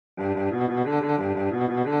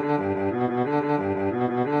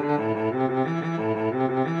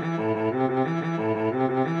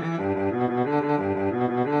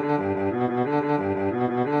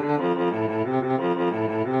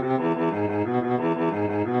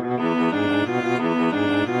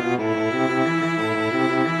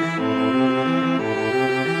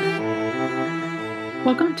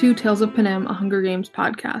Welcome to Tales of Panem, a Hunger Games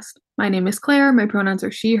podcast. My name is Claire, my pronouns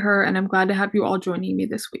are she, her, and I'm glad to have you all joining me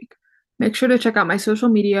this week. Make sure to check out my social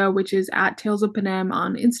media, which is at Tales of Panem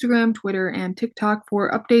on Instagram, Twitter, and TikTok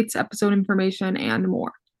for updates, episode information, and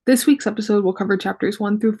more. This week's episode will cover chapters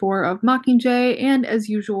 1 through 4 of Mockingjay, and as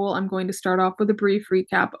usual, I'm going to start off with a brief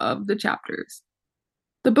recap of the chapters.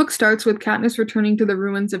 The book starts with Katniss returning to the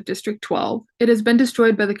ruins of District 12. It has been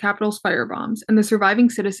destroyed by the Capitol's firebombs, and the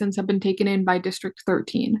surviving citizens have been taken in by District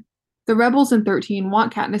 13. The rebels in 13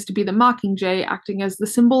 want Katniss to be the Mockingjay, acting as the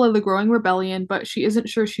symbol of the growing rebellion, but she isn't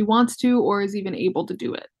sure she wants to or is even able to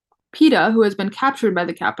do it. Peeta, who has been captured by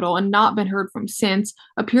the Capitol and not been heard from since,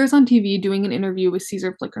 appears on TV doing an interview with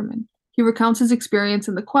Caesar Flickerman. He recounts his experience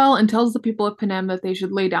in the Quell and tells the people of Panem that they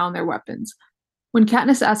should lay down their weapons. When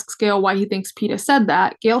Katniss asks Gale why he thinks Peeta said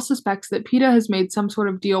that, Gale suspects that Peeta has made some sort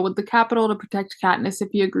of deal with the Capitol to protect Katniss if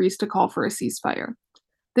he agrees to call for a ceasefire.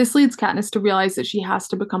 This leads Katniss to realize that she has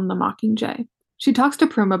to become the Mockingjay. She talks to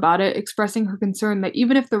Prim about it, expressing her concern that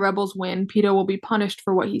even if the rebels win, Peeta will be punished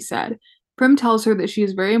for what he said. Prim tells her that she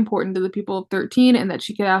is very important to the people of 13 and that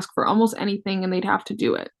she could ask for almost anything and they'd have to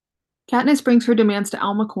do it. Katniss brings her demands to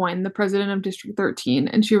Alma Coin, the president of District 13,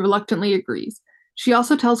 and she reluctantly agrees. She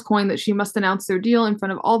also tells Coin that she must announce their deal in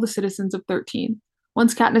front of all the citizens of 13.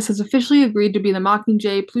 Once Katniss has officially agreed to be the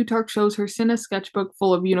Mockingjay, Plutarch shows her Cinna sketchbook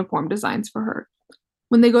full of uniform designs for her.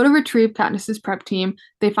 When they go to retrieve Katniss's prep team,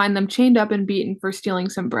 they find them chained up and beaten for stealing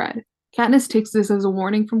some bread. Katniss takes this as a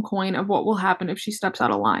warning from Coin of what will happen if she steps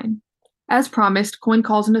out of line. As promised, Coin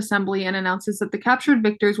calls an assembly and announces that the captured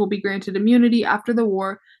victors will be granted immunity after the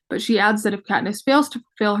war, but she adds that if Katniss fails to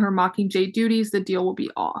fulfill her Mockingjay duties, the deal will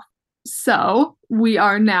be off. So, we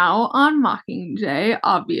are now on Mockingjay,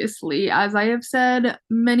 obviously. As I have said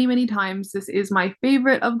many, many times, this is my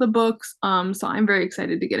favorite of the books, so I'm very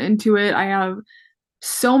excited to get into it. I have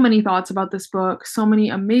so many thoughts about this book, so many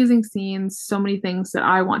amazing scenes, so many things that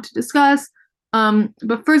I want to discuss.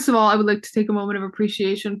 But first of all, I would like to take a moment of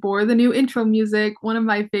appreciation for the new intro music. One of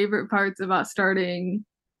my favorite parts about starting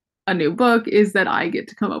a new book is that I get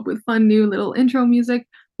to come up with fun new little intro music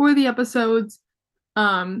for the episodes.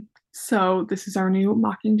 So this is our new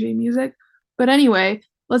Mockingjay music. But anyway,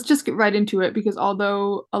 let's just get right into it because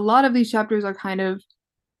although a lot of these chapters are kind of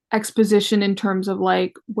exposition in terms of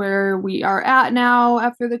like where we are at now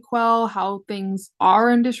after the Quell, how things are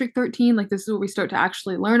in District 13, like this is where we start to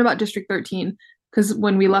actually learn about District 13 because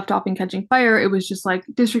when we left off in Catching Fire, it was just like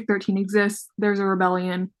District 13 exists, there's a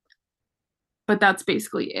rebellion, but that's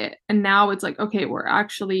basically it. And now it's like, okay, we're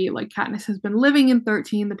actually like Katniss has been living in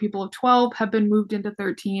 13, the people of 12 have been moved into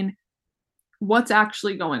 13. What's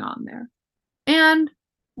actually going on there? And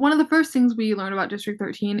one of the first things we learn about District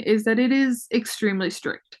 13 is that it is extremely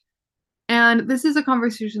strict. And this is a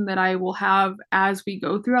conversation that I will have as we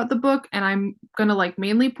go throughout the book, and I'm gonna like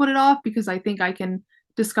mainly put it off because I think I can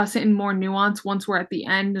discuss it in more nuance once we're at the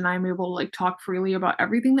end and I'm able to like talk freely about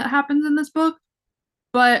everything that happens in this book.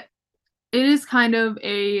 But it is kind of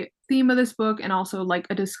a theme of this book and also like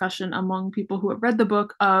a discussion among people who have read the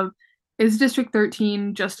book of is District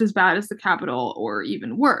 13 just as bad as the Capitol or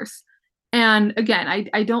even worse? And again,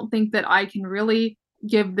 I don't think that I can really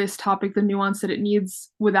give this topic the nuance that it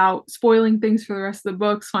needs without spoiling things for the rest of the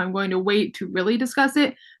book, so I'm going to wait to really discuss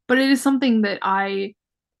it. But it is something that I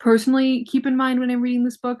personally keep in mind when I'm reading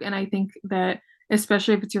this book, and I think that,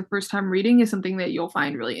 especially if it's your first time reading, is something that you'll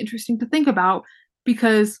find really interesting to think about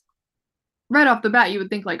because right off the bat, you would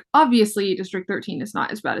think, like, obviously, District 13 is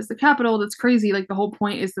not as bad as the Capitol. That's crazy. Like, the whole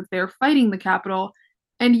point is that they're fighting the Capitol.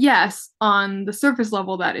 And yes, on the surface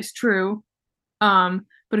level, that is true. But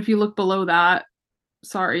if you look below that,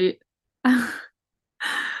 sorry, that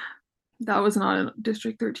was not a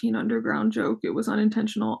District 13 underground joke. It was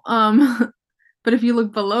unintentional. But if you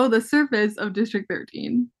look below the surface of District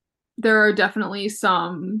 13, there are definitely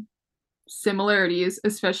some similarities,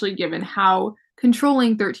 especially given how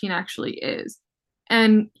controlling 13 actually is.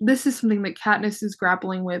 And this is something that Katniss is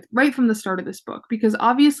grappling with right from the start of this book, because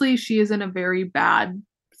obviously she is in a very bad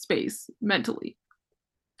space mentally.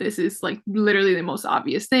 This is like literally the most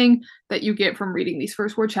obvious thing that you get from reading these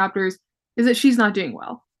first 4 chapters is that she's not doing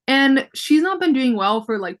well. And she's not been doing well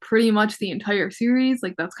for like pretty much the entire series.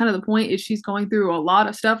 Like that's kind of the point is she's going through a lot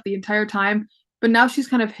of stuff the entire time, but now she's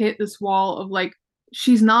kind of hit this wall of like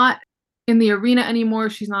she's not in the arena anymore.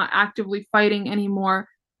 She's not actively fighting anymore.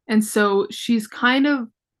 And so she's kind of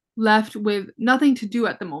left with nothing to do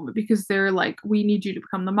at the moment because they're like, we need you to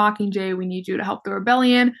become the Mockingjay. We need you to help the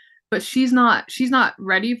rebellion. But she's not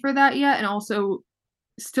ready for that yet. And also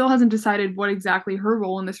still hasn't decided what exactly her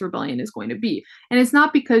role in this rebellion is going to be. And it's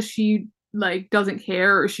not because she like doesn't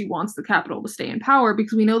care or she wants the capital to stay in power,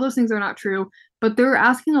 because we know those things are not true. But they're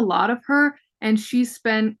asking a lot of her, and she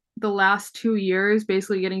spent the last 2 years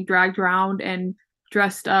basically getting dragged around and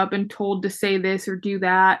dressed up and told to say this or do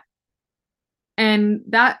that. And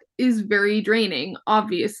that is very draining,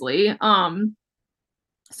 obviously.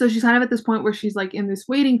 So she's kind of at this point where she's like in this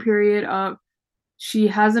waiting period of she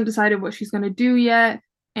hasn't decided what she's going to do yet,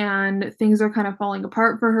 and things are kind of falling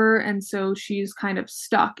apart for her, and so she's kind of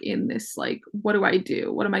stuck in this like, what do I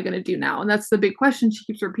do? What am I going to do now? And that's the big question she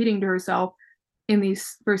keeps repeating to herself in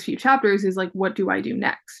these first few chapters, is like, what do I do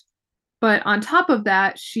next? But on top of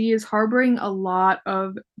that, she is harboring a lot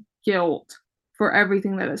of guilt for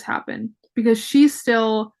everything that has happened, because she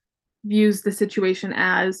still views the situation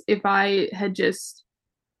as, if I had just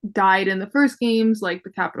died in the first games like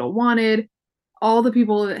the Capitol wanted, all the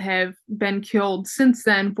people that have been killed since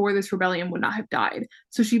then for this rebellion would not have died.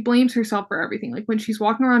 So she blames herself for everything. Like when she's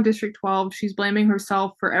walking around District 12, she's blaming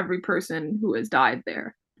herself for every person who has died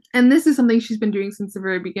there. And this is something she's been doing since the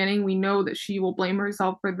very beginning. We know that she will blame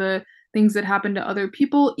herself for the things that happen to other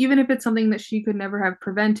people, even if it's something that she could never have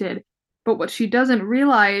prevented. But what she doesn't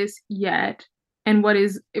realize yet, and what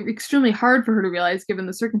is extremely hard for her to realize given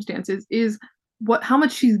the circumstances, is how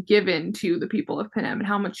much she's given to the people of Panem and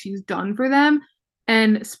how much she's done for them.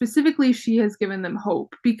 And specifically, she has given them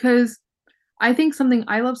hope, because I think something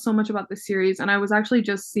I love so much about this series, and I was actually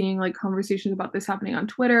just seeing like conversations about this happening on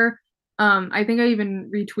Twitter. I think I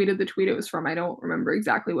even retweeted the tweet it was from. I don't remember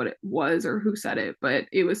exactly what it was or who said it, but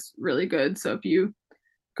it was really good. So if you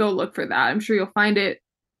go look for that, I'm sure you'll find it,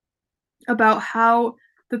 about how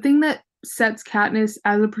the thing that sets Katniss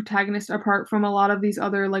as a protagonist apart from a lot of these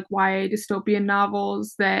other like YA dystopian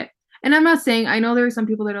novels that, and I'm not saying, I know there are some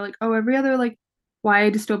people that are like, oh, every other like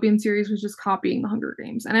YA dystopian series was just copying the Hunger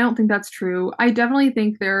Games, and I don't think that's true. I definitely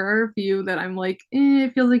think there are a few that I'm like,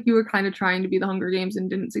 it feels like you were kind of trying to be the Hunger Games and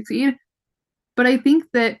didn't succeed. But I think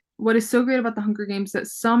that what is so great about the Hunger Games that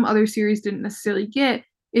some other series didn't necessarily get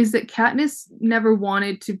is that Katniss never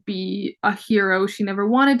wanted to be a hero. She never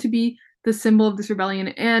wanted to be the symbol of this rebellion,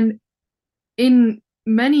 and in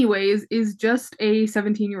many ways is just a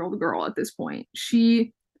 17-year-old girl at this point.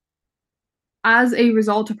 She, as a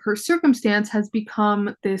result of her circumstance, has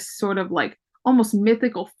become this sort of like almost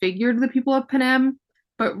mythical figure to the people of Panem,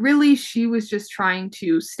 but really she was just trying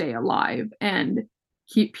to stay alive and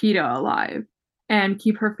keep Peeta alive and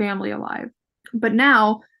keep her family alive. But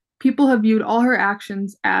now people have viewed all her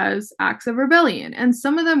actions as acts of rebellion, and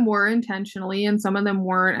some of them were intentionally and some of them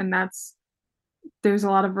weren't, and there's a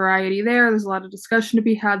lot of variety there. There's a lot of discussion to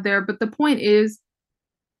be had there. But the point is,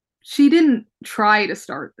 she didn't try to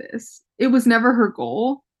start this. It was never her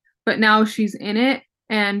goal, but now she's in it.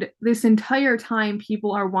 And this entire time,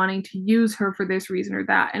 people are wanting to use her for this reason or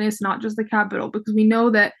that. And it's not just the Capitol, because we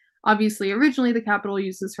know that obviously originally the Capitol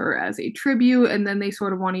uses her as a tribute, and then they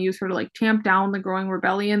sort of want to use her to like tamp down the growing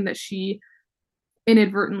rebellion that she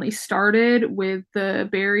inadvertently started with the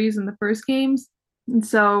berries in the first games. And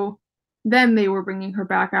so then they were bringing her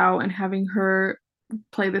back out and having her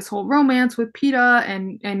play this whole romance with Peeta,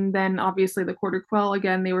 and then obviously the Quarter Quell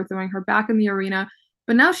again, they were throwing her back in the arena.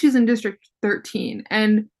 But now she's in District 13,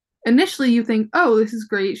 and initially you think, oh, this is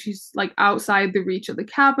great. She's like outside the reach of the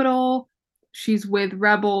Capitol. She's with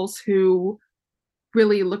rebels who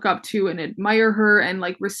really look up to and admire her and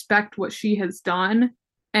like respect what she has done,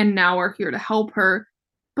 and now are here to help her.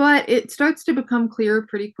 But it starts to become clear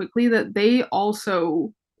pretty quickly that they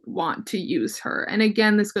also want to use her. And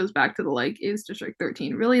again, this goes back to the like, is District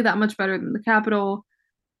 13 really that much better than the Capitol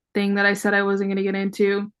thing that I said I wasn't going to get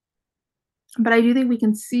into? But I do think we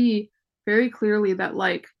can see very clearly that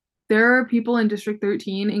like there are people in District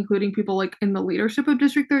 13, including people like in the leadership of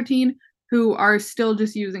District 13, who are still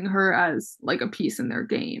just using her as like a piece in their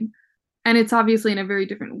game. And it's obviously in a very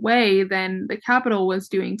different way than the Capitol was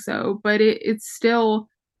doing so, but it's still,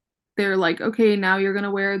 they're like, okay, now you're going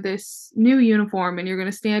to wear this new uniform and you're going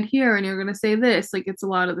to stand here and you're going to say this. Like, it's a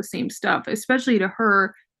lot of the same stuff, especially to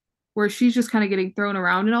her, where she's just kind of getting thrown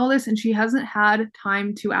around in all this. And she hasn't had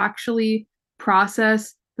time to actually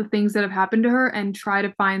process the things that have happened to her and try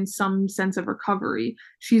to find some sense of recovery.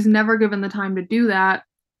 She's never given the time to do that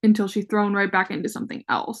until she's thrown right back into something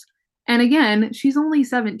else. And again, she's only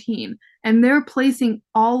 17, and they're placing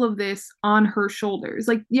all of this on her shoulders.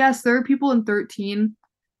 Like, yes, there are people in 13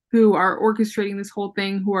 who are orchestrating this whole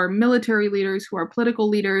thing, who are military leaders, who are political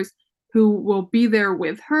leaders, who will be there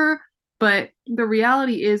with her. But the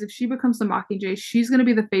reality is, if she becomes the Mockingjay, she's going to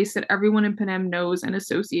be the face that everyone in Panem knows and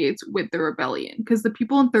associates with the rebellion. Because the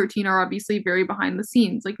people in 13 are obviously very behind the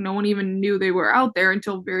scenes. Like, no one even knew they were out there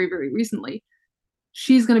until very, very recently.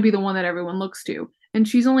 She's going to be the one that everyone looks to. and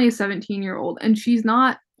she's only a 17-year-old, and she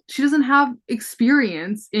doesn't have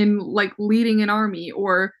experience in like leading an army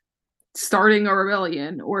or starting a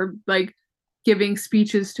rebellion or like giving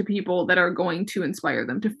speeches to people that are going to inspire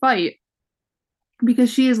them to fight,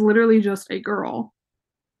 because she is literally just a girl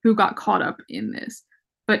who got caught up in this.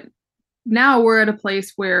 But now we're at a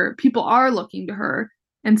place where people are looking to her.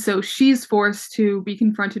 And so she's forced to be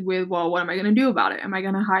confronted with, well, what am I going to do about it? Am I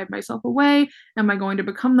going to hide myself away? Am I going to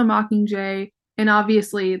become the Mockingjay? And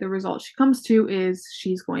obviously, the result she comes to is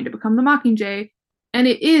she's going to become the Mockingjay. And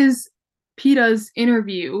it is Peeta's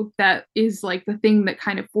interview that is like the thing that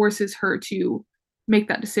kind of forces her to make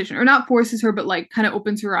that decision, or not forces her, but like kind of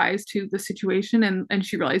opens her eyes to the situation, and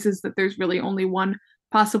she realizes that there's really only one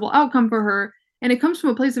possible outcome for her. And it comes from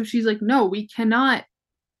a place of she's like, no, we cannot,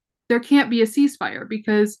 there can't be a ceasefire,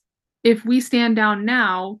 because if we stand down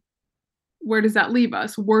now, where does that leave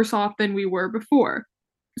us? Worse off than we were before.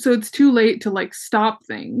 So it's too late to like stop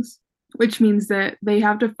things, which means that they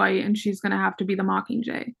have to fight, and she's going to have to be the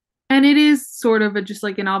Mockingjay. And it is sort of just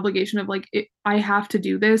like an obligation of like, I have to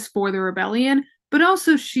do this for the rebellion, but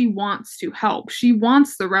also she wants to help. She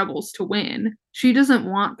wants the rebels to win. She doesn't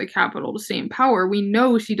want the Capitol to stay in power. We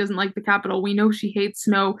know she doesn't like the Capitol. We know she hates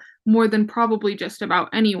Snow more than probably just about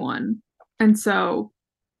anyone. And so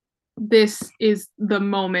this is the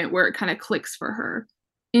moment where it kind of clicks for her.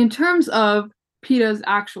 In terms of Peeta's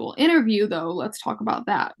actual interview, though, let's talk about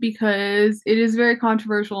that, because it is very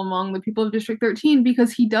controversial among the people of District 13,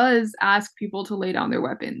 because he does ask people to lay down their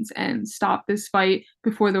weapons and stop this fight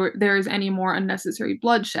before there is any more unnecessary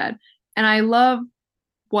bloodshed. And I love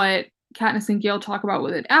what Katniss and Gale talk about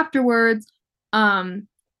with it afterwards,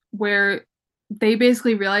 where they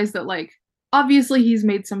basically realize that, like, obviously he's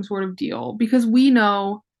made some sort of deal, because we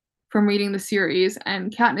know from reading the series,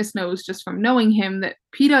 and Katniss knows just from knowing him, that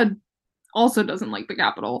Peeta also doesn't like the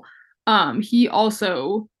Capitol. He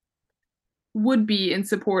also would be in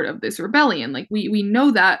support of this rebellion. Like we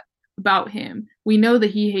know that about him. We know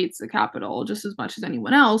that he hates the Capitol just as much as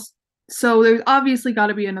anyone else. So there's obviously got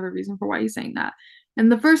to be another reason for why he's saying that. And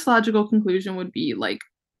the first logical conclusion would be like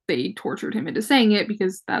they tortured him into saying it,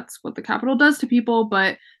 because that's what the Capitol does to people,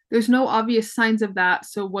 but there's no obvious signs of that.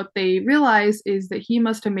 So what they realize is that he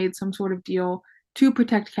must have made some sort of deal to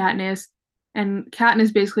protect Katniss, and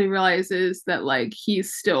Katniss basically realizes that like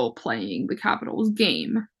he's still playing the Capitol's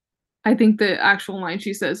game. I think the actual line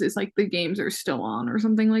she says is like the games are still on or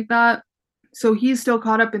something like that. So he's still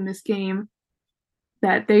caught up in this game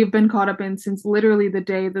that they've been caught up in since literally the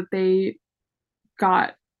day that they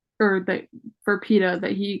got, or that for Peeta,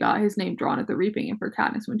 that he got his name drawn at the Reaping, and for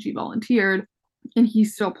Katniss when she volunteered. And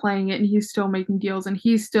he's still playing it, and he's still making deals, and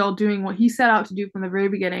he's still doing what he set out to do from the very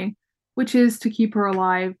beginning, which is to keep her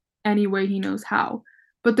alive any way he knows how.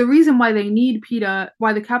 But the reason why they need Peeta,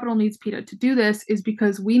 why the Capitol needs Peeta to do this, is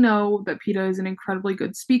because we know that Peeta is an incredibly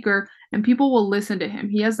good speaker, and people will listen to him.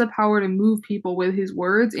 He has the power to move people with his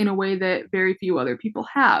words in a way that very few other people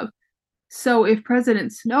have. So if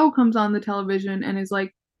President Snow comes on the television and is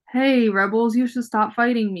like, hey, rebels, you should stop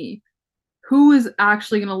fighting me, who is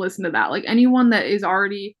actually going to listen to that? Like anyone that is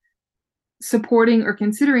already supporting or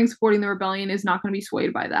considering supporting the rebellion is not going to be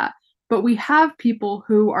swayed by that. But we have people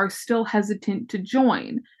who are still hesitant to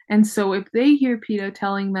join. And so if they hear Peeta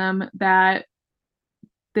telling them that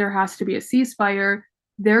there has to be a ceasefire,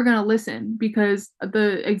 they're going to listen, because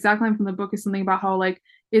the exact line from the book is something about how like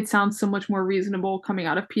it sounds so much more reasonable coming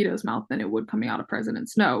out of Peeta's mouth than it would coming out of President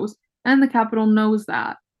Snow's. And the Capitol knows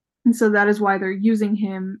that. And so that is why they're using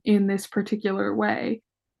him in this particular way.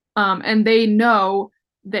 And they know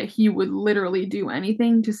that he would literally do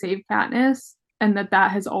anything to save Katniss, and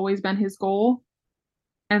that has always been his goal.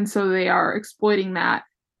 And so they are exploiting that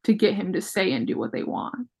to get him to say and do what they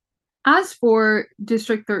want. As for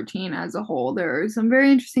District 13 as a whole, there are some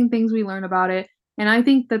very interesting things we learn about it. And I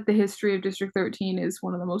think that the history of District 13 is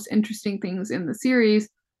one of the most interesting things in the series,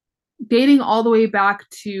 dating all the way back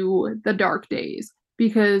to the Dark Days.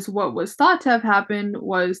 Because what was thought to have happened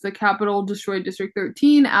was the Capitol destroyed District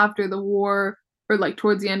 13 after the war, or like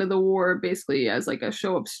towards the end of the war, basically as like a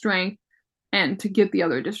show of strength and to get the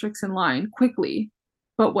other districts in line quickly.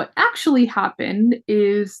 But what actually happened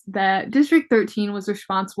is that District 13 was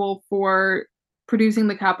responsible for producing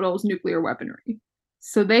the Capitol's nuclear weaponry.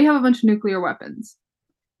 So they have a bunch of nuclear weapons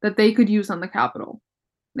that they could use on the Capitol.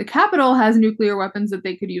 The Capitol has nuclear weapons that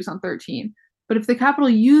they could use on 13. But if the Capitol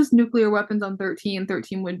used nuclear weapons on 13,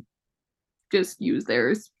 13 would just use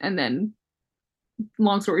theirs, and then,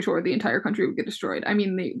 long story short, the entire country would get destroyed. I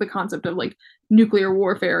mean, the concept of like nuclear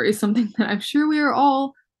warfare is something that I'm sure we are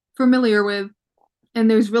all familiar with, and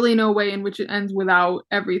there's really no way in which it ends without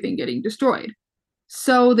everything getting destroyed.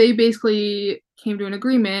 So they basically came to an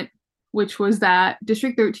agreement, which was that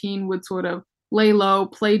District 13 would sort of lay low,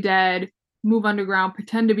 play dead, move underground,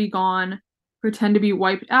 pretend to be gone, pretend to be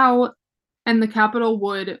wiped out, and the Capitol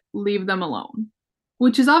would leave them alone,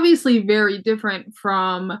 which is obviously very different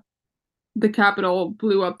from the Capitol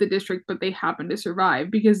blew up the district, but they happened to survive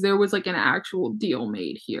because there was like an actual deal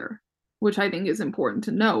made here, which I think is important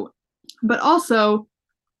to note. But also,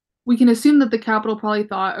 we can assume that the Capitol probably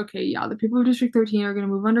thought, okay, yeah, the people of District 13 are going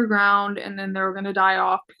to move underground and then they're going to die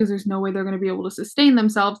off because there's no way they're going to be able to sustain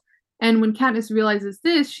themselves. And when Katniss realizes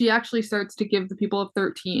this, she actually starts to give the people of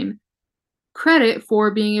 13 credit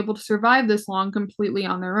for being able to survive this long completely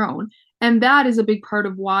on their own. And that is a big part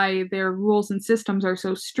of why their rules and systems are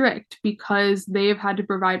so strict because they have had to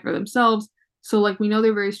provide for themselves. So, like, we know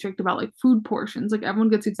they're very strict about like food portions. Like,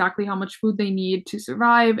 everyone gets exactly how much food they need to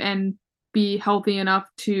survive and be healthy enough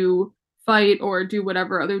to fight or do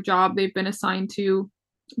whatever other job they've been assigned to,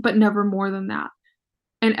 but never more than that.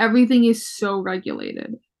 And everything is so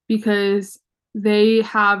regulated because they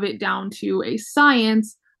have it down to a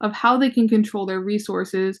science of how they can control their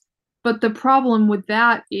resources. But the problem with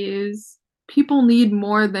that is people need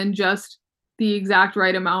more than just the exact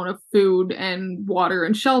right amount of food and water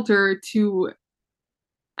and shelter to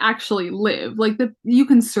actually live. Like you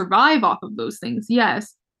can survive off of those things,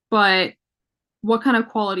 yes, but what kind of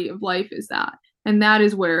quality of life is that? And that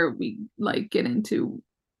is where we like get into,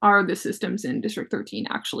 are the systems in District 13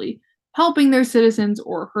 actually helping their citizens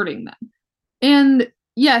or hurting them? And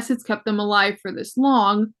yes, it's kept them alive for this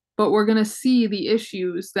long, but we're going to see the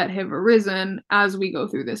issues that have arisen as we go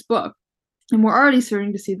through this book. And we're already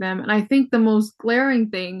starting to see them. And I think the most glaring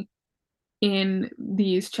thing in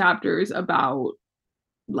these chapters about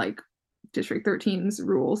like District 13's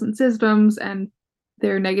rules and systems and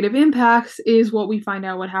their negative impacts is what we find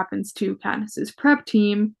out what happens to Katniss's prep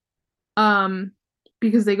team.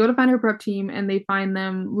 Because they go to find her prep team and they find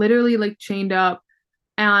them literally like chained up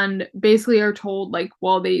and basically are told like,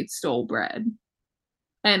 well, they stole bread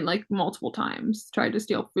and like multiple times tried to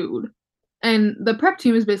steal food. And the prep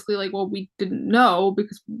team is basically like, well, we didn't know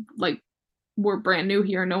because like we're brand new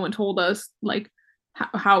here. No one told us like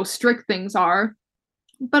how strict things are.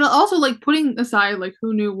 But also like putting aside like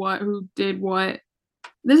who knew what, who did what.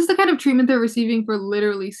 This is the kind of treatment they're receiving for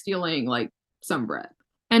literally stealing like some bread.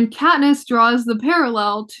 And Katniss draws the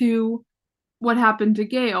parallel to what happened to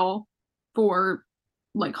Gale for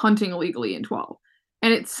like hunting illegally in 12.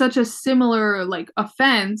 And it's such a similar like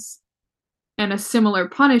offense and a similar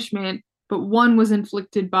punishment, but one was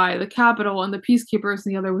inflicted by the Capitol and the Peacekeepers,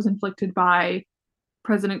 and the other was inflicted by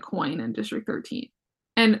President Coin in District 13.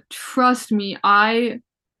 And trust me, I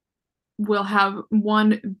will have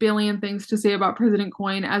 1 billion things to say about President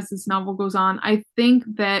Coin as this novel goes on. I think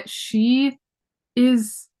that she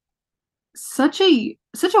is such a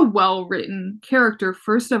well-written character,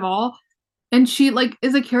 first of all, and she like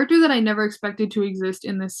is a character that I never expected to exist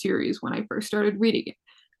in this series when I first started reading it.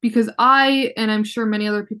 Because I, and I'm sure many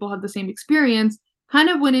other people have the same experience, kind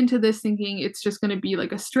of went into this thinking it's just going to be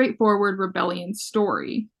like a straightforward rebellion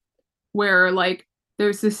story where like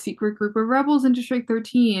there's this secret group of rebels in District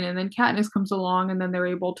 13 and then Katniss comes along and then they're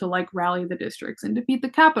able to like rally the districts and defeat the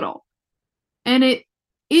Capitol. And it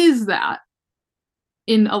is that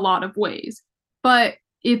in a lot of ways. But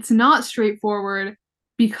it's not straightforward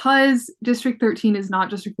because District 13 is not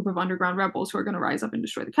just a group of underground rebels who are going to rise up and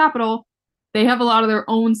destroy the Capitol. They have a lot of their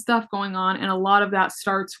own stuff going on, and a lot of that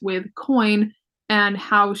starts with Coin and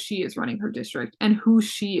how she is running her district and who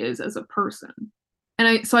she is as a person. And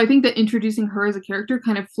I think that introducing her as a character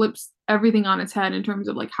kind of flips everything on its head in terms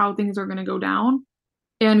of like how things are going to go down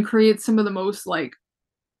and creates some of the most like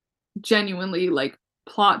genuinely like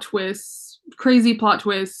plot twists, crazy plot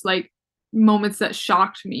twists, like moments that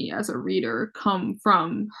shocked me as a reader come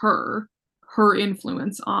from her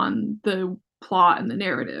influence on the plot and the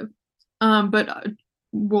narrative. But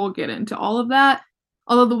we'll get into all of that.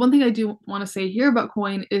 Although the one thing I do want to say here about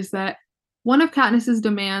Coin is that one of Katniss's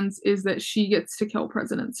demands is that she gets to kill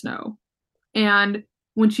President Snow. And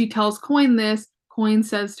when she tells Coin this, Coin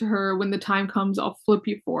says to her, when the time comes, I'll flip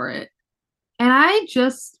you for it. And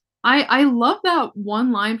I love that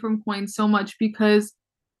one line from Coin so much because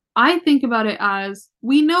I think about it as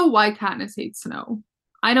we know why Katniss hates Snow.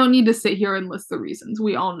 I don't need to sit here and list the reasons.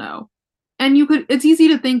 We all know. And it's easy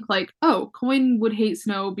to think like, oh, Coin would hate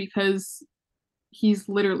Snow because he's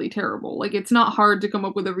literally terrible. Like it's not hard to come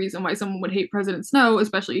up with a reason why someone would hate President Snow,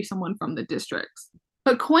 especially someone from the districts.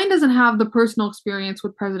 But Coin doesn't have the personal experience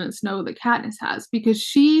with President Snow that Katniss has because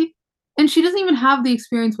she And she doesn't even have the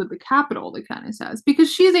experience with the Capitol that Katniss has,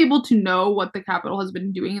 because she's able to know what the Capitol has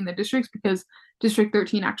been doing in the districts, because District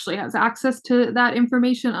 13 actually has access to that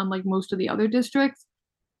information, unlike most of the other districts.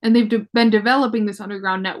 And they've been developing this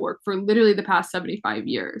underground network for literally the past 75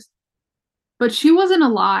 years. But she wasn't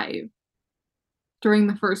alive during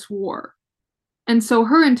the First War. And so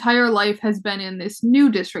her entire life has been in this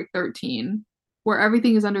new District 13, where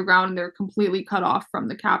everything is underground and they're completely cut off from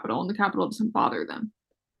the Capitol, and the Capitol doesn't bother them.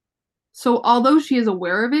 So although she is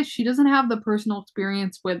aware of it, she doesn't have the personal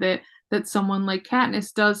experience with it that someone like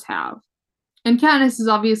Katniss does have. And Katniss is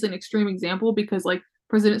obviously an extreme example, because like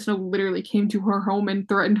President Snow literally came to her home and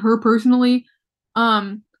threatened her personally.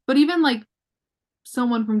 But even like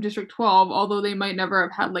someone from District 12, although they might never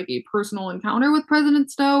have had like a personal encounter with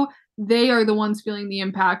President Snow, they are the ones feeling the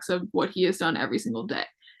impacts of what he has done every single day.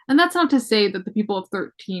 And that's not to say that the people of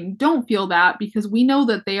 13 don't feel that, because we know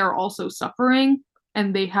that they are also suffering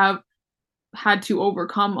and they have had to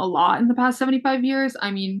overcome a lot in the past 75 years.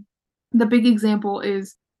 I mean, the big example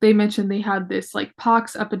is they mentioned they had this like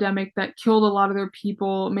pox epidemic that killed a lot of their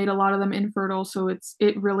people, made a lot of them infertile, so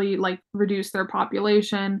it really like reduced their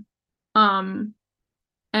population.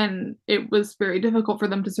 And it was very difficult for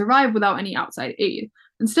them to survive without any outside aid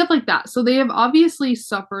and stuff like that. So they have obviously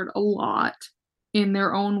suffered a lot in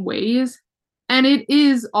their own ways, and it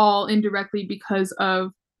is all indirectly because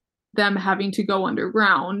of them having to go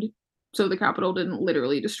underground, so the Capitol didn't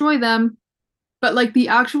literally destroy them. But like the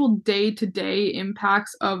actual day-to-day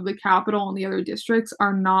impacts of the Capitol and the other districts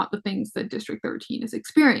are not the things that District 13 is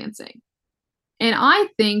experiencing. And I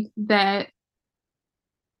think that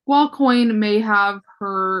while Coin may have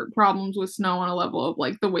her problems with Snow on a level of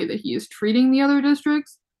like the way that he is treating the other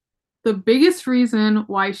districts, the biggest reason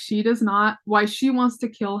why she wants to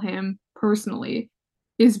kill him personally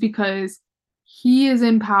is because he is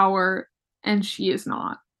in power and she is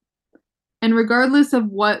not. And regardless of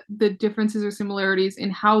what the differences or similarities in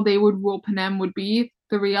how they would rule Panem would be,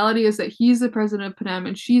 the reality is that he's the president of Panem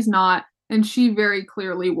and she's not, and she very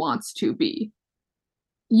clearly wants to be.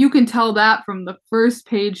 You can tell that from the first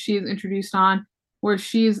page she is introduced on, where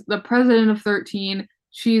she's the president of 13.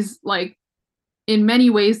 She's like, in many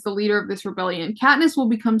ways, the leader of this rebellion. Katniss will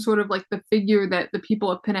become sort of like the figure that the people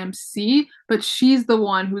of Panem see, but she's the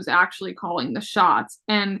one who's actually calling the shots.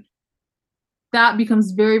 And that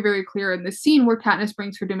becomes very, very clear in this scene where Katniss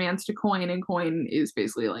brings her demands to Coin, and Coin is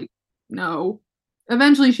basically like, no.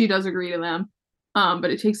 Eventually, she does agree to them, but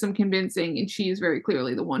it takes some convincing, and she is very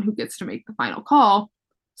clearly the one who gets to make the final call.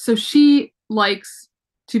 So she likes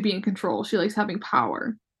to be in control. She likes having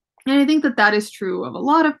power. And I think that that is true of a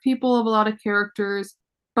lot of people, of a lot of characters,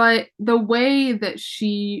 but the way that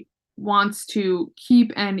she wants to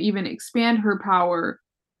keep and even expand her power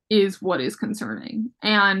is what is concerning.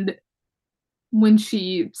 And when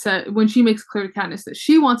she makes clear to Katniss that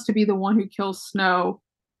she wants to be the one who kills Snow,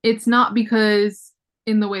 it's not because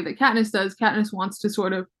in the way that Katniss does, Katniss wants to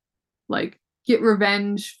sort of like get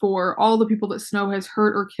revenge for all the people that Snow has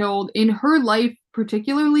hurt or killed in her life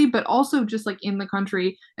particularly, but also just like in the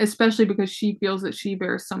country, especially because she feels that she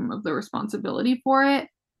bears some of the responsibility for it.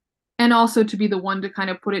 And also to be the one to kind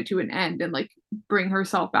of put it to an end and like bring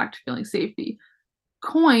herself back to feeling safety.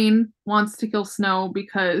 Coin wants to kill Snow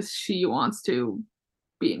because she wants to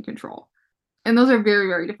be in control. And those are very,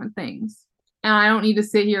 very different things. And I don't need to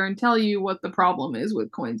sit here and tell you what the problem is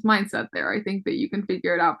with Coin's mindset there. I think that you can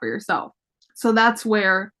figure it out for yourself. So that's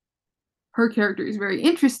where her character is very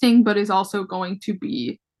interesting, but is also going to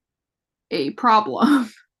be a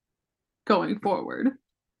problem going forward.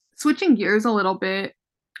 Switching gears a little bit,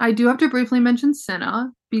 I do have to briefly mention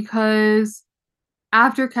Cinna, because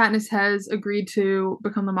after Katniss has agreed to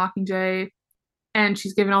become the Mockingjay and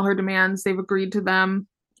she's given all her demands, they've agreed to them,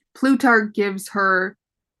 Plutarch gives her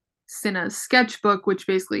Cinna's sketchbook, which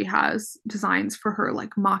basically has designs for her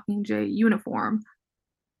like Mockingjay uniform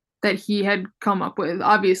that he had come up with,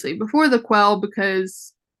 obviously before the Quell,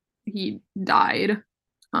 because he died,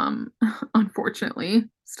 unfortunately.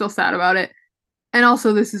 Still sad about it. And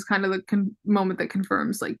also this is kind of the moment that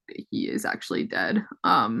confirms like he is actually dead.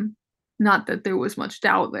 Not that there was much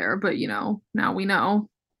doubt there, but you know, now we know.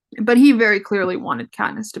 But he very clearly wanted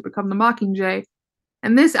Katniss to become the Mockingjay,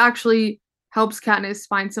 and this actually helps Katniss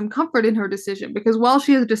find some comfort in her decision, because while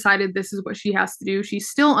she has decided this is what she has to do, she's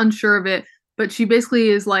still unsure of it, but she basically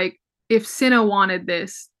is like, if Cinna wanted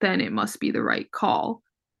this, then it must be the right call.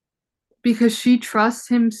 Because she trusts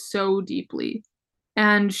him so deeply,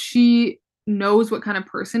 and she knows what kind of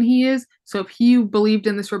person he is. So if he believed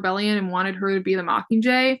in this rebellion and wanted her to be the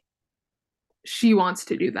Mockingjay, she wants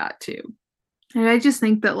to do that too. And I just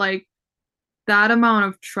think that like that amount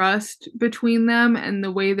of trust between them and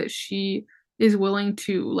the way that she is willing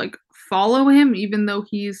to like follow him even though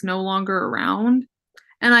he's no longer around.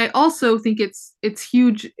 And I also think it's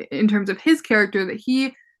huge in terms of his character that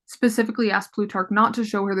he specifically asked Plutarch not to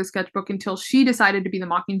show her the sketchbook until she decided to be the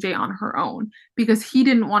Mockingjay on her own, because he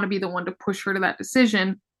didn't want to be the one to push her to that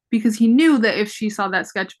decision, because he knew that if she saw that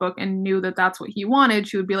sketchbook and knew that that's what he wanted,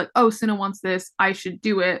 she would be like, "Oh, Cinna wants this, I should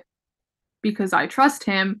do it because I trust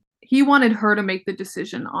him." He wanted her to make the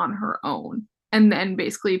decision on her own and then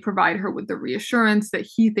basically provide her with the reassurance that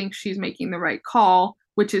he thinks she's making the right call,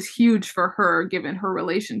 which is huge for her given her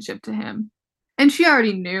relationship to him. And she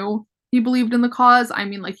already knew he believed in the cause. I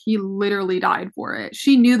mean, like, he literally died for it.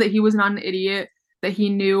 She knew that he was not an idiot, that he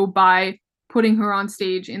knew by putting her on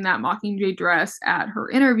stage in that Mockingjay dress at her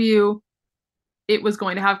interview, it was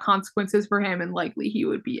going to have consequences for him and likely he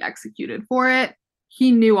would be executed for it.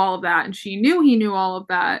 He knew all of that and she knew he knew all of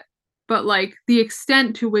that. But like the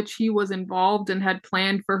extent to which he was involved and had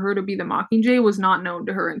planned for her to be the Mockingjay was not known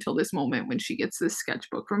to her until this moment when she gets this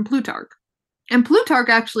sketchbook from Plutarch. And Plutarch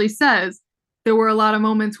actually says there were a lot of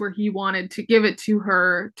moments where he wanted to give it to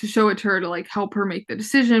her, to show it to her, to like help her make the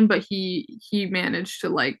decision, but he managed to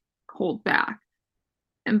like hold back.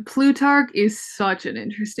 And Plutarch is such an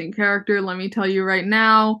interesting character, let me tell you right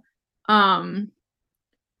now. Um,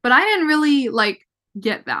 but I didn't really like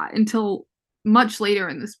get that until much later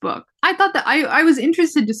in this book. I thought that I was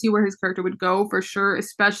interested to see where his character would go for sure,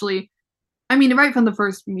 especially I mean, right from the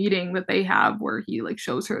first meeting that they have where he like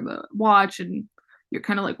shows her the watch and you're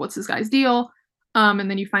kind of like, what's this guy's deal?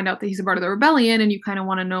 And then you find out that he's a part of the rebellion and you kind of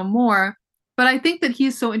want to know more. But I think that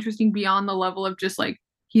he's so interesting beyond the level of just like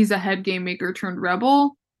he's a head game maker turned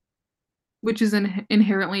rebel, which is an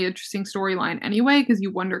inherently interesting storyline anyway, because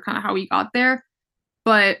you wonder kind of how he got there.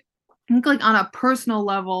 But I think like on a personal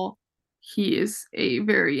level, he is a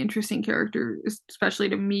very interesting character, especially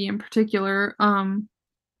to me in particular.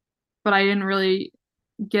 But I didn't really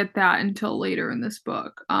get that until later in this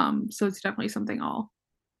book. So it's definitely something I'll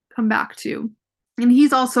come back to. And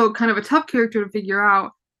he's also kind of a tough character to figure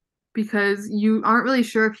out because you aren't really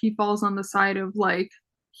sure if he falls on the side of like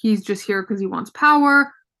he's just here because he wants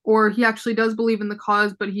power, or he actually does believe in the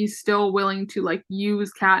cause, but he's still willing to like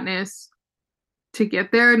use Katniss to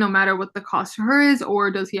get there no matter what the cost to her is, or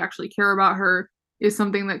does he actually care about her, is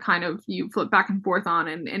something that kind of you flip back and forth on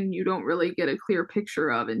and you don't really get a clear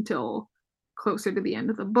picture of until closer to the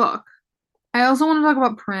end of the book. I also want to talk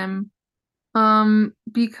about Prim,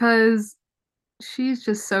 because she's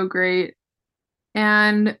just so great.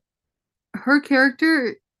 And her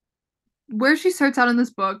character, where she starts out in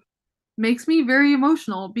this book, makes me very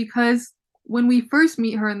emotional because when we first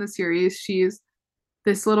meet her in the series, she's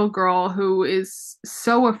this little girl who is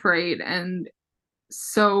so afraid and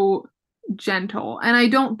so gentle. And I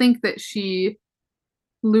don't think that she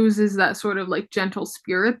loses that sort of like gentle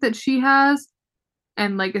spirit that she has.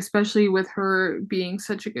 And like, especially with her being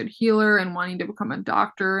such a good healer and wanting to become a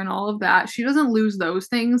doctor and all of that, she doesn't lose those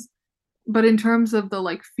things. But in terms of the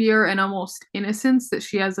like fear and almost innocence that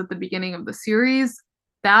she has at the beginning of the series,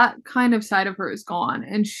 that kind of side of her is gone.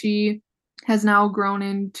 And she has now grown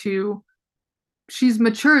into, she's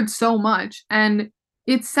matured so much. And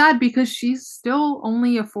it's sad because she's still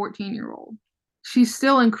only a 14-year-old. She's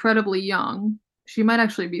still incredibly young. She might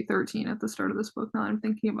actually be 13 at the start of this book now that I'm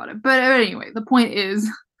thinking about it. But anyway, the point is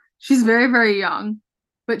she's very, very young,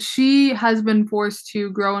 but she has been forced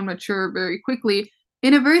to grow and mature very quickly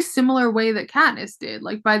in a very similar way that Katniss did.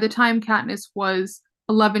 Like by the time Katniss was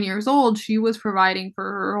 11 years old, she was providing for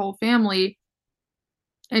her whole family.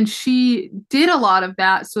 And she did a lot of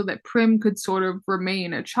that so that Prim could sort of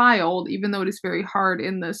remain a child, even though it is very hard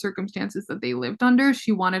in the circumstances that they lived under.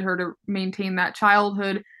 She wanted her to maintain that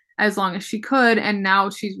childhood as long as she could. And now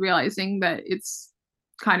she's realizing that it's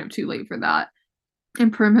kind of too late for that.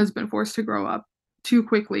 And Prim has been forced to grow up too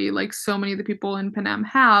quickly, like so many of the people in Panem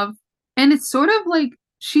have. And it's sort of like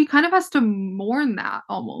she kind of has to mourn that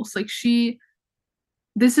almost. Like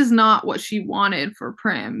this is not what she wanted for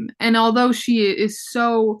Prim. And although she is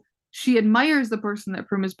so, she admires the person that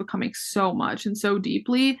Prim is becoming so much and so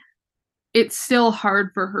deeply, it's still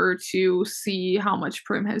hard for her to see how much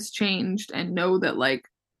Prim has changed and know that like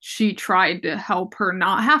she tried to help her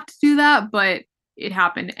not have to do that, but it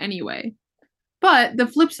happened anyway. But the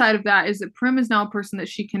flip side of that is that Prim is now a person that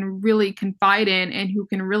she can really confide in and who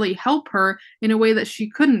can really help her in a way that she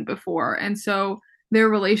couldn't before. And so their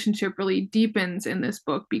relationship really deepens in this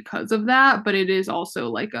book because of that. But it is also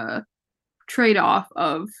like a trade off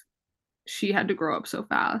of she had to grow up so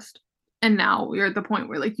fast. And now we're at the point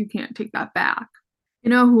where like you can't take that back. You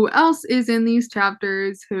know who else is in these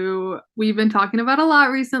chapters who we've been talking about a lot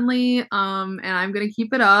recently, and I'm gonna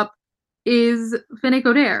keep it up, is Finnick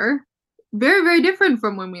Odair. Very, very different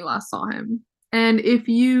from when we last saw him. And if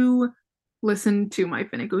you listened to my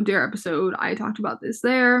Finnick Odair episode, I talked about this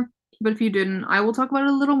there. But if you didn't, I will talk about it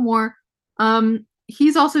a little more.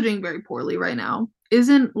 He's also doing very poorly right now.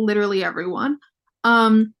 Isn't literally everyone.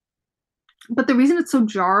 Um, but the reason it's so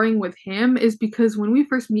jarring with him is because when we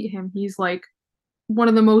first meet him, he's like one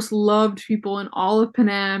of the most loved people in all of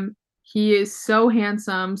Panem. He is so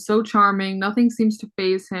handsome, so charming. Nothing seems to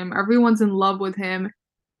faze him. Everyone's in love with him.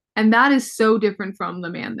 And that is so different from the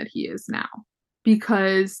man that he is now.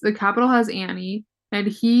 Because the capital has Annie, and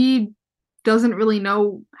he doesn't really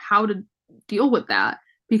know how to deal with that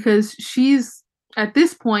because she's, at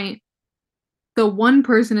this point, the one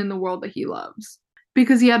person in the world that he loves.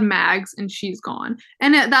 Because he had Mags and she's gone.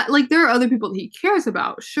 And that, like, there are other people that he cares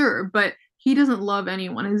about, sure, but he doesn't love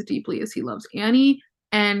anyone as deeply as he loves Annie.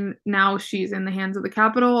 And now she's in the hands of the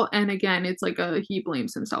capital. And again, it's like he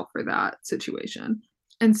blames himself for that situation.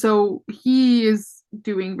 And so he is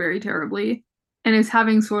doing very terribly and is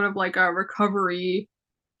having sort of like a recovery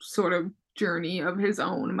sort of journey of his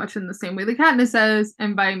own, much in the same way that Katniss says.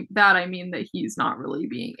 And by that, I mean that he's not really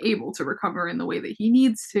being able to recover in the way that he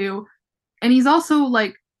needs to. And he's also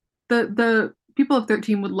like the people of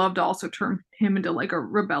 13 would love to also turn him into like a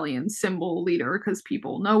rebellion symbol leader because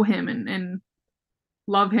people know him and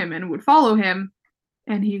love him and would follow him.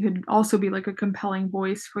 And he could also be like a compelling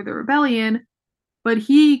voice for the rebellion. But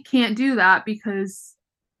he can't do that because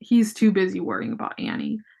he's too busy worrying about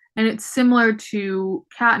Annie. And it's similar to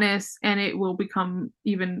Katniss, and it will become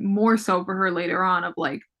even more so for her later on of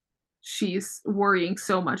like she's worrying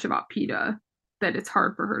so much about Peeta that it's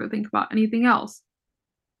hard for her to think about anything else.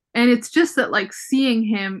 And it's just that like seeing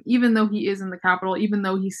him, even though he is in the capital, even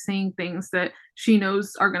though he's saying things that she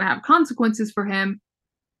knows are going to have consequences for him,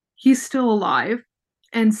 he's still alive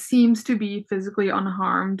and seems to be physically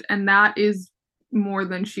unharmed. And that is more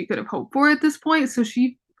than she could have hoped for at this point. So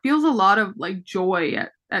she feels a lot of like joy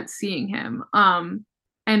at seeing him,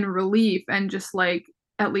 and relief, and just like,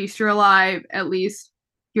 at least you're alive, at least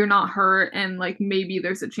you're not hurt, and like maybe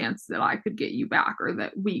there's a chance that I could get you back or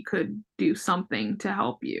that we could do something to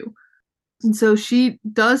help you. And so she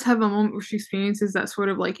does have a moment where she experiences that sort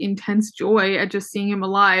of like intense joy at just seeing him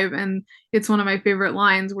alive. And it's one of my favorite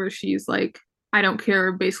lines where she's like, I don't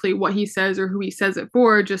care basically what he says or who he says it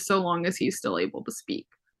for, just so long as he's still able to speak.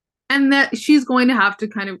 And that she's going to have to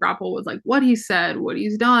kind of grapple with like what he said, what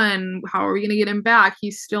he's done, how are we going to get him back?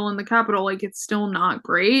 He's still in the capital. Like it's still not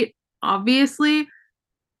great, obviously,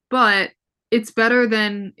 but it's better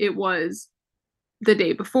than it was the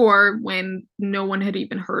day before when no one had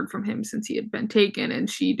even heard from him since he had been taken and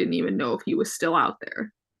she didn't even know if he was still out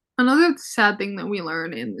there. Another sad thing that we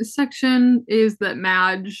learn in this section is that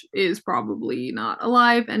Madge is probably not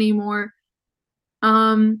alive anymore.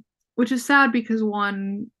 Which is sad because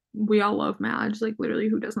one, we all love Madge, like literally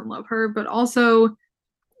who doesn't love her, but also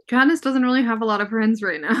Katniss doesn't really have a lot of friends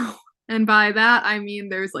right now. And by that I mean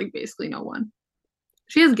there's like basically no one.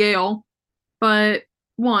 She has Gale, but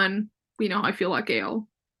one, we know how I feel about Gale.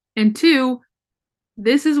 And two,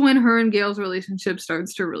 this is when her and Gale's relationship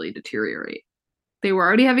starts to really deteriorate. They were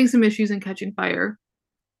already having some issues in Catching Fire,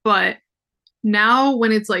 but now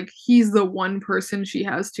when it's like he's the one person she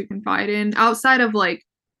has to confide in outside of like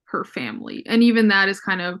her family. And even that is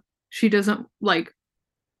kind of, she doesn't like,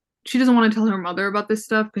 she doesn't want to tell her mother about this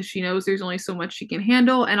stuff because she knows there's only so much she can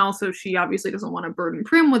handle. And also, she obviously doesn't want to burden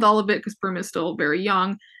Prim with all of it because Prim is still very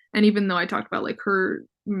young. And even though I talked about like her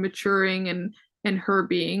maturing and her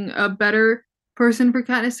being a better person for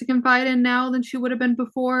Katniss to confide in now than she would have been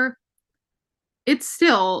before, it's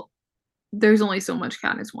still, there's only so much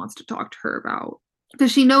Katniss wants to talk to her about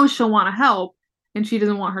because she knows she'll want to help and she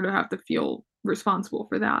doesn't want her to have to feel responsible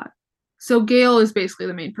for that. So Gale is basically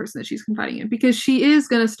the main person that she's confiding in because she is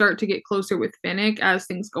going to start to get closer with Finnick as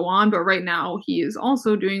things go on, but right now he is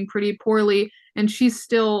also doing pretty poorly and she's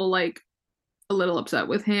still like a little upset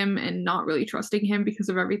with him and not really trusting him because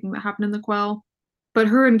of everything that happened in the Quell. But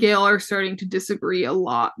her and Gale are starting to disagree a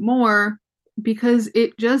lot more because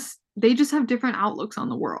they just have different outlooks on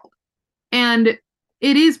the world. And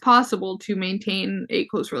it is possible to maintain a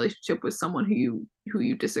close relationship with someone who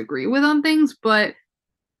you disagree with on things, but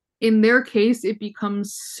in their case it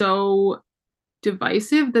becomes so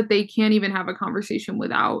divisive that they can't even have a conversation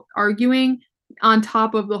without arguing, on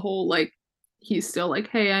top of the whole like he's still like,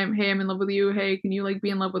 hey, I'm in love with you, hey, can you like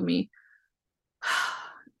be in love with me?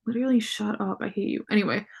 Literally shut up, I hate you.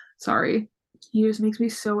 Anyway, sorry. He just makes me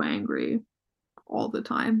so angry all the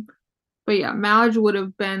time. But yeah, Madge would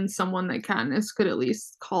have been someone that Katniss could at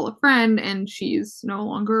least call a friend, and she's no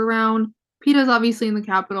longer around. Peeta's obviously in the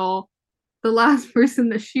capital. The last person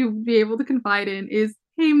that she would be able to confide in is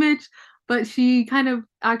Haymitch, but she kind of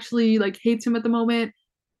actually like hates him at the moment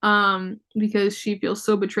because she feels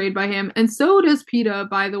so betrayed by him. And so does Peeta,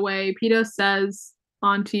 by the way. Peeta says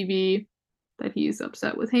on TV that he's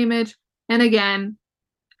upset with Haymitch. And again,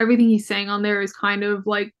 everything he's saying on there is kind of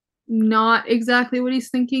like not exactly what he's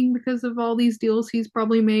thinking because of all these deals he's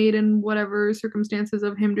probably made and whatever circumstances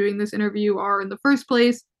of him doing this interview are in the first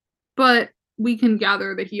place. But we can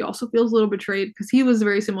gather that he also feels a little betrayed because he was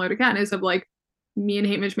very similar to Katniss of like, me and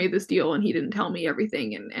Haymitch made this deal and he didn't tell me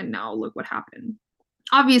everything and now look what happened.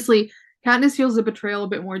 Obviously, Katniss feels the betrayal a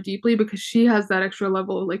bit more deeply because she has that extra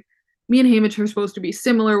level of like, me and Haymitch are supposed to be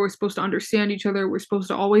similar. We're supposed to understand each other. We're supposed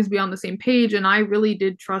to always be on the same page. And I really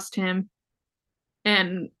did trust him.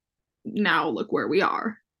 And now look where we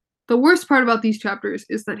are. The worst part about these chapters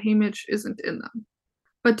is that Haymitch isn't in them.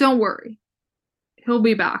 But don't worry, he'll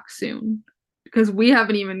be back soon because we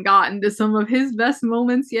haven't even gotten to some of his best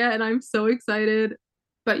moments yet, and I'm so excited.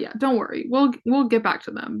 But yeah, don't worry, we'll get back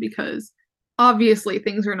to them because obviously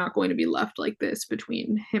things are not going to be left like this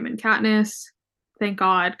between him and Katniss. Thank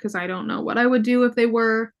God, because I don't know what I would do if they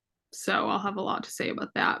were. So I'll have a lot to say about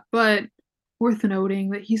that. But worth noting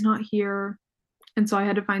that he's not here, and so I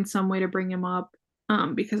had to find some way to bring him up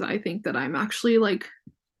because I think that I'm actually like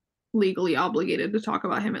legally obligated to talk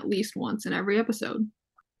about him at least once in every episode.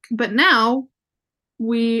 But now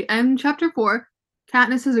we end chapter 4.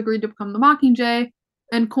 Katniss has agreed to become the Mockingjay,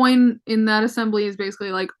 and Coin in that assembly is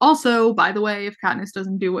basically like, also, by the way, if Katniss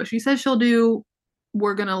doesn't do what she says she'll do,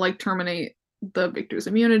 we're gonna like terminate the victor's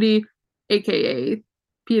immunity, aka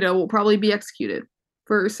Peeta will probably be executed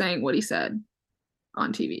for saying what he said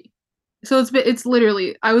on TV. So it's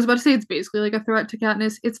literally, I was about to say it's basically like a threat to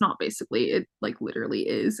Katniss. It's not basically, it like literally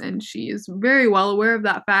is, and she is very well aware of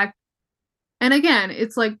that fact. And again,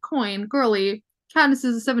 it's like Coin, girly, Katniss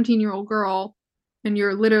is a 17-year-old girl, and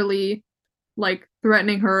you're literally like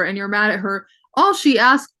threatening her and you're mad at her. All she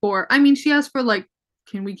asked for, I mean, she asked for like,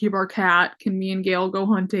 can we keep our cat? Can me and Gale go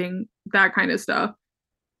hunting? That kind of stuff.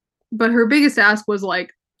 But her biggest ask was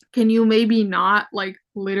like, can you maybe not like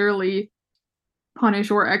literally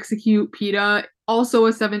punish or execute Peeta, also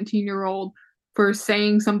a 17-year-old, for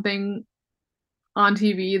saying something on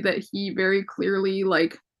TV that he very clearly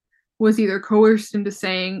like was either coerced into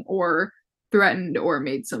saying or threatened or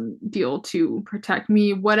made some deal to protect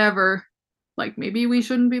me, whatever. Like maybe we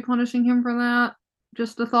shouldn't be punishing him for that.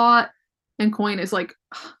 Just a thought. And Coin is like,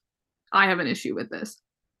 I have an issue with this.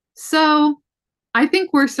 So I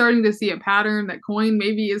think we're starting to see a pattern that Coin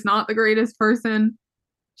maybe is not the greatest person.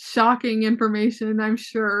 Shocking information, I'm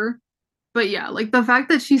sure. But yeah, like the fact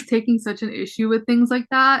that she's taking such an issue with things like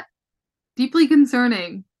that, deeply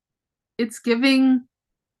concerning. It's giving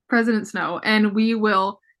President Snow, and we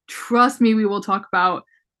will, trust me, we will talk about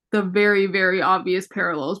the very, very obvious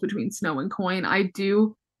parallels between Snow and Coin. I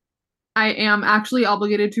am actually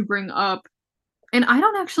obligated to bring up, and I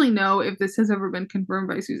don't actually know if this has ever been confirmed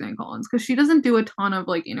by Suzanne Collins, because she doesn't do a ton of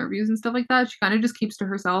like interviews and stuff like that. She kind of just keeps to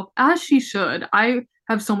herself, as she should. I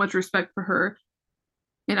have so much respect for her,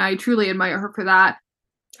 and I truly admire her for that.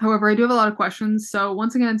 However, I do have a lot of questions. So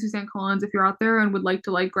once again, Suzanne Collins, if you're out there and would like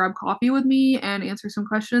to like grab coffee with me and answer some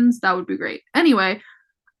questions, that would be great. Anyway,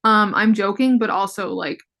 I'm joking, but also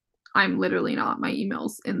like I'm literally not. My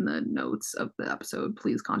email's in the notes of the episode.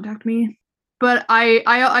 Please contact me. But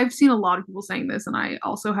I've seen a lot of people saying this, and I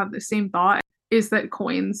also have the same thought, is that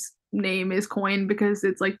Coin's name is Coin because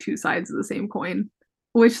it's like two sides of the same coin.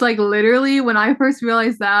 Which like literally when I first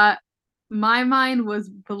realized that, my mind was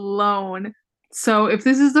blown. So if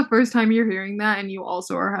this is the first time you're hearing that and you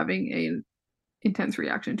also are having an intense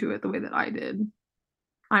reaction to it the way that I did,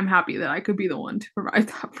 I'm happy that I could be the one to provide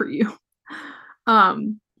that for you.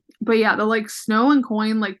 But yeah, the like Snow and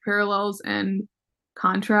Coin like parallels and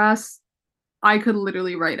contrasts, I could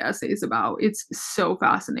literally write essays about. It's so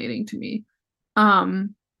fascinating to me.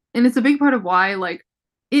 And it's a big part of why like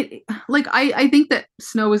it like I think that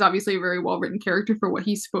Snow is obviously a very well-written character for what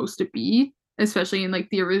he's supposed to be, especially in like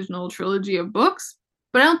the original trilogy of books.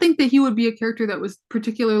 But I don't think that he would be a character that was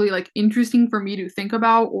particularly like interesting for me to think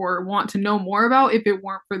about or want to know more about if it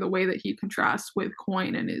weren't for the way that he contrasts with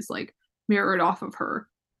Coin and is like mirrored off of her.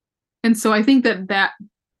 And so I think that that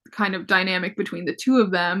kind of dynamic between the two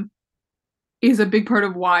of them is a big part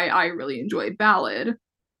of why I really enjoy Ballad,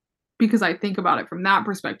 because I think about it from that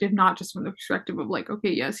perspective, not just from the perspective of like, okay,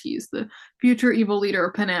 yes, he's the future evil leader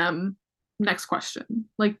of Panem. Next question.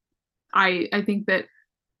 Like, I think that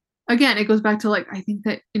again, it goes back to like I think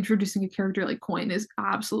that introducing a character like Coin is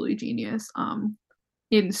absolutely genius.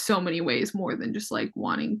 In so many ways, more than just like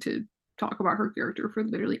wanting to talk about her character for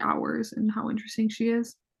literally hours and how interesting she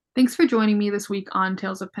is. Thanks for joining me this week on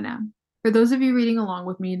Tales of Panem. For those of you reading along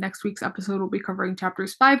with me, next week's episode will be covering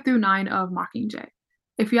chapters 5 through 9 of Mockingjay.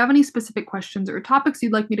 If you have any specific questions or topics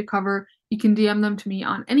you'd like me to cover, you can DM them to me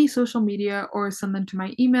on any social media or send them to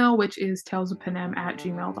my email, which is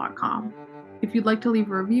talesofpanem@gmail.com. If you'd like to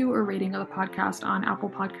leave a review or rating of the podcast on Apple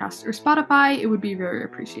Podcasts or Spotify, it would be very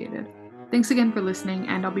appreciated. Thanks again for listening,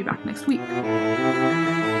 and I'll be back next week.